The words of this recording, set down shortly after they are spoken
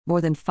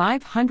More than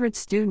 500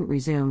 student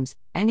resumes,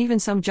 and even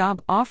some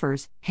job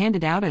offers,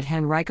 handed out at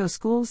Henrico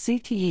School's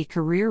CTE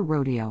Career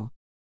Rodeo.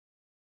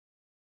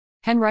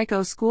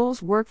 Henrico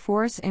School's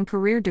Workforce and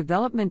Career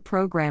Development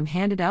Program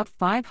handed out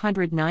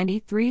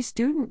 593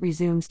 student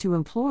resumes to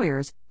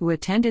employers who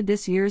attended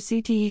this year's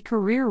CTE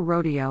Career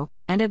Rodeo,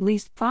 and at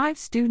least 5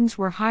 students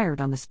were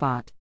hired on the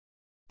spot.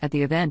 At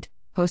the event,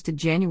 hosted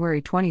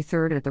January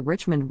 23 at the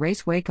Richmond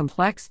Raceway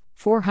Complex,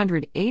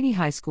 480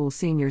 high school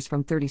seniors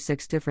from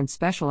 36 different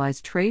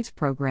specialized trades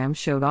programs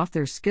showed off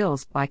their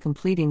skills by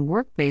completing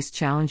work-based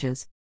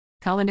challenges.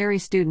 Culinary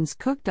students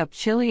cooked up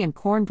chili and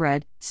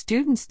cornbread,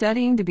 students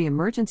studying to be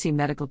emergency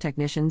medical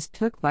technicians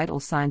took vital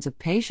signs of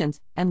patients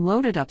and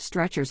loaded up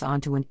stretchers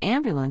onto an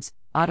ambulance,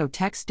 auto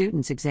tech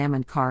students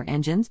examined car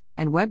engines,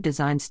 and web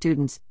design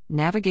students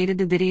navigated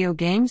the video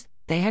games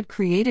they had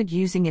created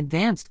using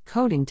advanced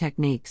coding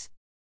techniques.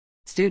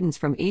 Students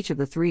from each of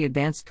the 3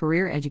 Advanced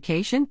Career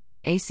Education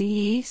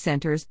 (ACE)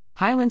 centers,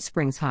 Highland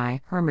Springs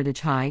High, Hermitage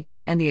High,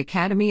 and the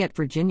Academy at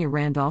Virginia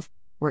Randolph,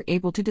 were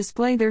able to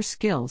display their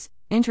skills,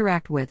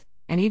 interact with,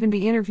 and even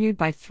be interviewed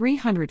by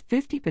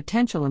 350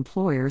 potential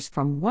employers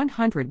from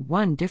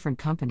 101 different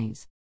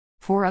companies.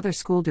 4 other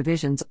school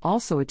divisions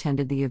also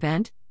attended the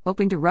event,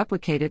 hoping to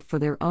replicate it for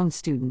their own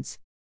students.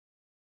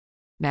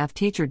 Math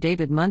teacher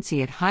David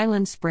Muncie at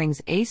Highland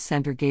Springs ACE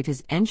Center gave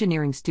his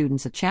engineering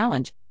students a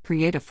challenge: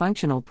 create a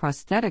functional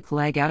prosthetic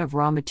leg out of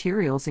raw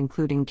materials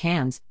including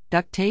cans,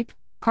 duct tape,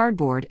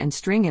 cardboard, and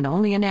string in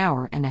only an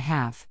hour and a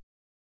half.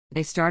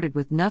 They started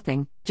with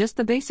nothing, just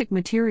the basic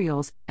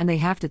materials, and they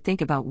have to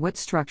think about what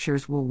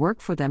structures will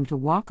work for them to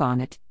walk on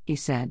it, he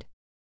said.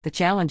 The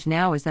challenge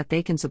now is that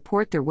they can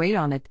support their weight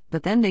on it,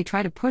 but then they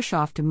try to push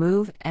off to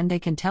move and they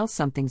can tell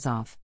something's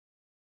off.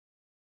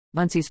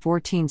 Muncie's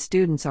 14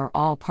 students are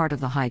all part of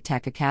the High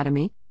Tech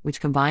Academy, which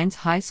combines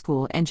high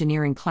school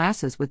engineering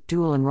classes with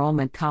dual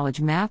enrollment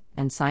college math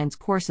and science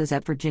courses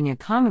at Virginia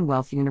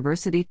Commonwealth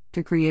University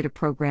to create a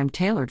program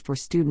tailored for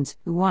students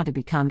who want to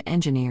become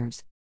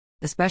engineers.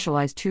 The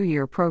specialized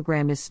 2-year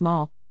program is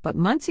small, but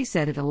Muncie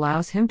said it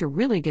allows him to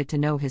really get to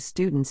know his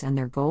students and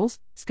their goals,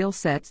 skill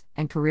sets,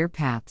 and career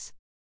paths.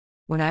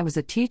 When I was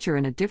a teacher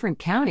in a different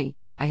county,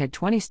 I had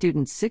 20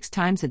 students 6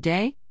 times a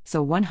day,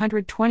 so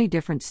 120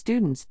 different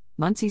students,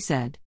 Muncie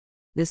said.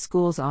 This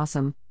school's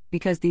awesome,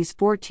 because these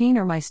 14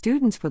 are my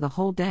students for the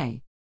whole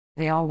day.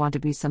 They all want to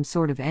be some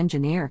sort of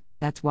engineer,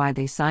 that's why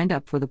they signed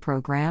up for the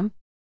program.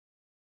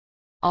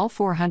 All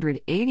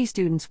 480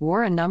 students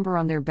wore a number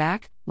on their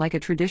back, like a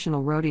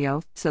traditional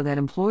rodeo, so that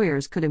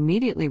employers could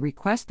immediately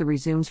request the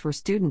resumes for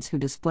students who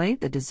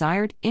displayed the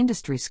desired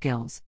industry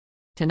skills.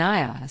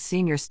 Tanaya, a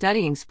senior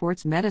studying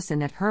sports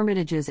medicine at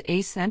Hermitage's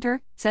ACE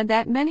Center, said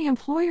that many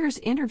employers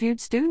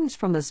interviewed students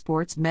from the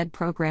sports med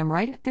program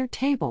right at their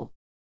table.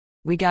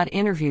 We got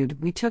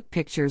interviewed, we took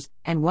pictures,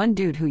 and one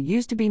dude who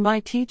used to be my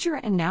teacher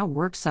and now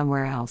works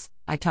somewhere else,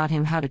 I taught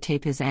him how to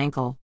tape his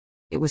ankle.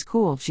 It was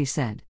cool, she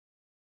said.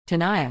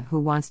 Tanaya, who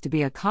wants to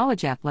be a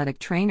college athletic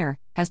trainer,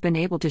 has been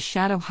able to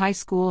shadow high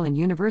school and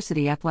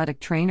university athletic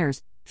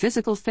trainers,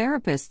 physical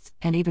therapists,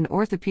 and even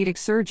orthopedic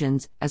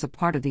surgeons as a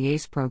part of the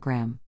ACE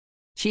program.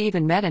 She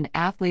even met an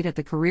athlete at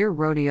the Career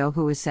Rodeo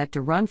who is set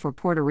to run for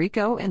Puerto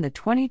Rico in the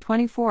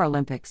 2024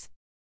 Olympics.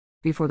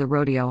 Before the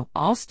rodeo,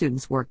 all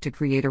students work to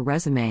create a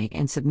resume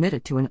and submit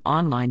it to an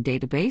online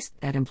database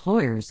that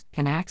employers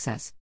can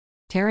access.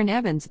 Taryn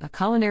Evans, a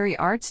culinary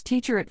arts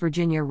teacher at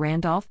Virginia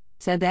Randolph,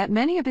 said that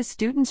many of his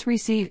students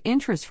receive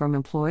interest from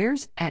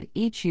employers at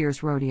each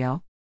year's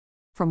rodeo.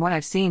 From what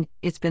I've seen,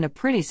 it's been a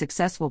pretty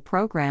successful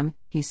program,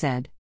 he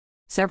said.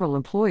 Several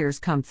employers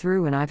come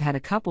through and I've had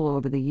a couple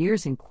over the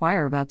years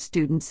inquire about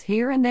students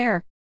here and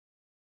there.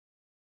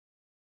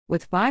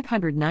 With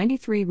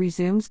 593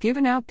 resumes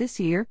given out this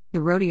year,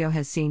 the rodeo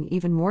has seen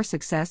even more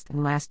success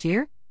than last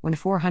year, when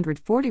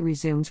 440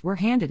 resumes were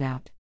handed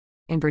out.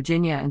 In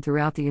Virginia and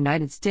throughout the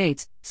United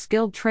States,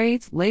 skilled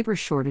trades labor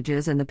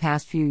shortages in the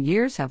past few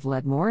years have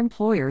led more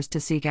employers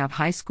to seek out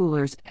high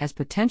schoolers as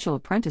potential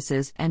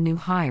apprentices and new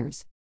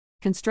hires.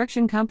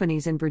 Construction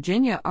companies in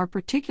Virginia are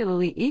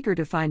particularly eager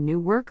to find new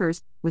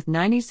workers, with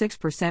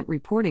 96%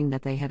 reporting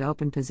that they had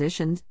open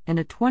positions in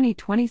a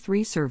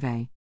 2023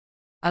 survey.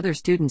 Other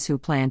students who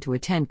plan to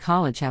attend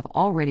college have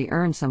already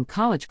earned some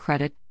college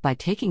credit by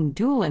taking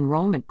dual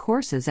enrollment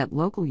courses at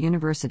local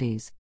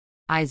universities.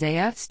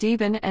 Isaiah,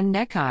 Stephen, and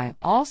Nekai,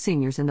 all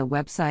seniors in the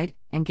website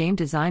and game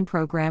design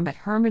program at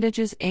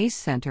Hermitage's ACE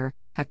Center,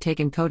 have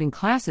taken coding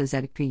classes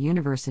at ICP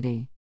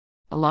University.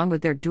 Along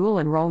with their dual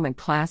enrollment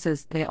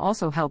classes, they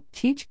also help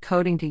teach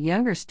coding to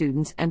younger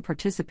students and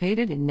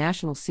participated in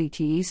national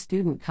CTE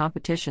student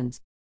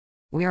competitions.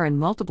 We are in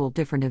multiple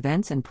different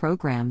events and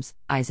programs,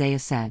 Isaiah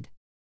said.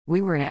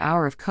 We were in an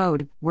hour of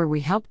code, where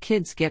we help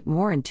kids get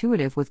more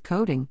intuitive with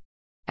coding.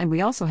 And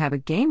we also have a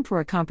game for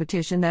a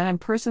competition that I'm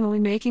personally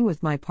making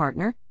with my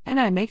partner, and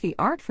I make the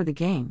art for the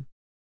game.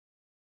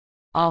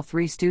 All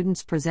 3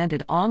 students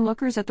presented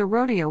onlookers at the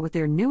rodeo with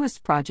their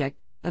newest project,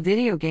 a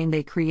video game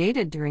they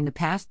created during the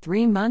past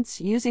 3 months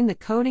using the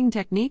coding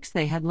techniques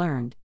they had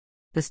learned.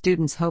 The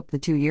students hope the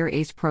 2-year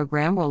ACE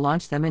program will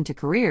launch them into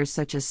careers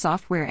such as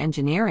software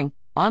engineering,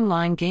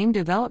 online game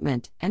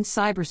development, and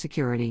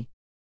cybersecurity.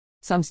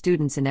 Some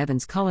students in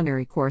Evan's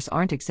culinary course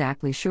aren't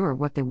exactly sure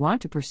what they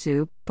want to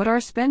pursue, but are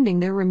spending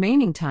their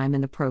remaining time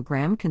in the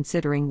program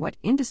considering what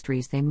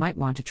industries they might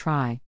want to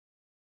try.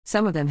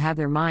 Some of them have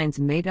their minds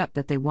made up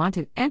that they want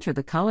to enter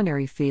the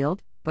culinary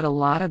field, but a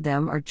lot of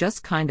them are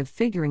just kind of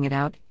figuring it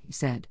out, he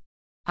said.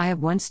 I have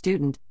one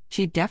student,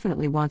 she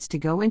definitely wants to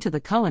go into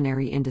the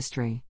culinary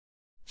industry.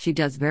 She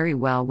does very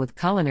well with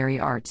culinary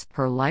arts,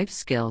 her life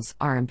skills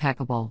are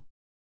impeccable.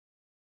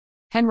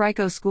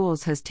 Henrico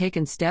Schools has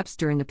taken steps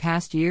during the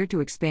past year to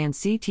expand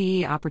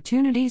CTE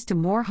opportunities to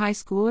more high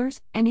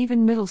schoolers and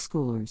even middle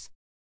schoolers.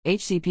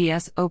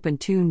 HCPS opened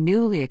 2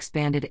 newly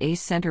expanded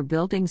ACE Center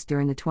buildings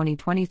during the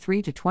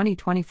 2023 to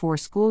 2024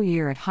 school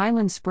year at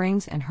Highland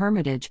Springs and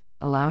Hermitage,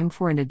 allowing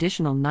for an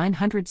additional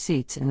 900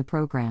 seats in the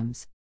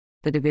programs.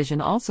 The division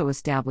also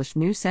established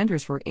new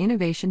centers for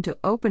innovation to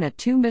open at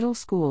 2 middle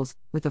schools,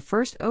 with the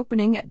first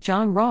opening at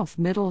John Rolfe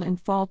Middle in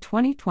fall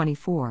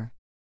 2024.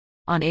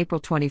 On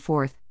April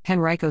 24,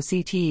 Henrico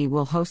CTE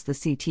will host the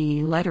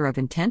CTE Letter of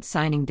Intent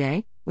Signing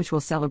Day, which will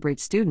celebrate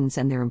students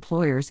and their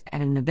employers at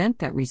an event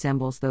that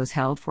resembles those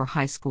held for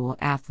high school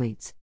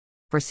athletes.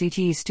 For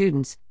CTE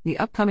students, the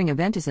upcoming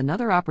event is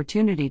another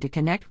opportunity to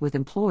connect with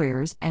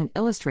employers and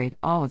illustrate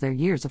all of their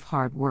years of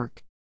hard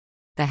work.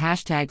 The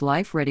hashtag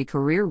Life Ready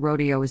Career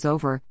Rodeo is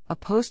over, a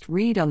post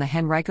read on the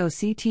Henrico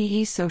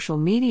CTE social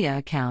media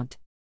account.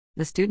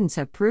 The students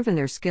have proven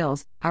their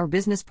skills, our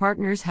business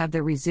partners have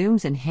their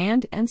resumes in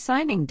hand, and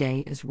signing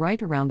day is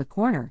right around the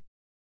corner.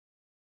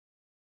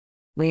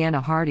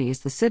 Leanna Hardy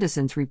is the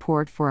Citizens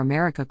Report for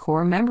America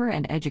Corps member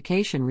and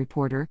education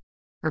reporter.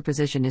 Her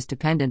position is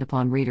dependent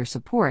upon reader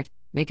support.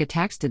 Make a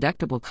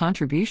tax-deductible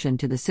contribution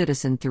to the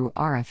Citizen through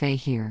RFA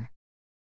here.